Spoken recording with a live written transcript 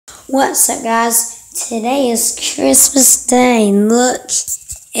What's up, guys? Today is Christmas Day. Look,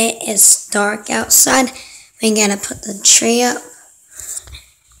 it is dark outside. We gotta put the tree up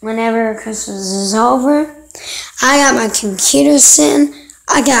whenever Christmas is over. I got my computer sitting.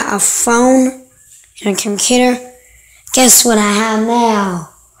 I got a phone and a computer. Guess what I have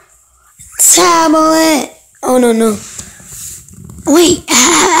now? Tablet. Oh, no. Wait,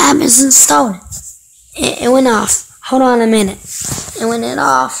 I haven't installed it. It went off. Hold on a minute. It went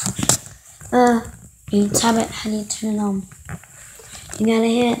off. You tap it. How do you turn it on? You gotta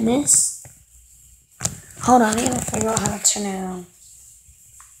hit this. Hold on, I gotta figure out how to turn it on.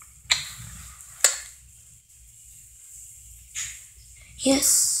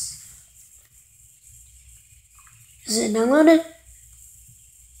 Yes. Is it downloaded?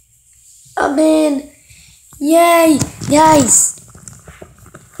 I'm in. Yay, guys.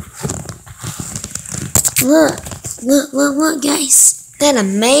 Look, guys. That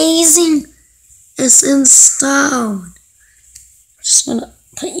amazing. It's installed. Just gonna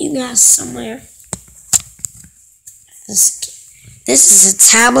put you guys somewhere. This is a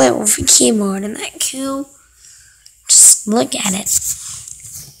tablet with a keyboard. Isn't that cool? Just look at it.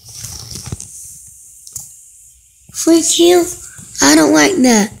 Freak you? I don't like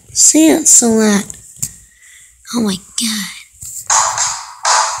that. Cancel that. Oh my god.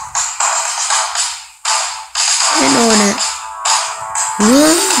 I know that.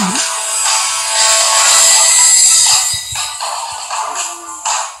 Whoa.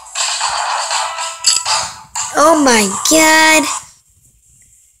 Oh my god.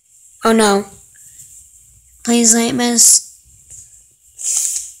 Oh no. Please let miss.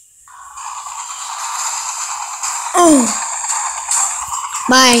 Oh.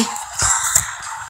 Bye.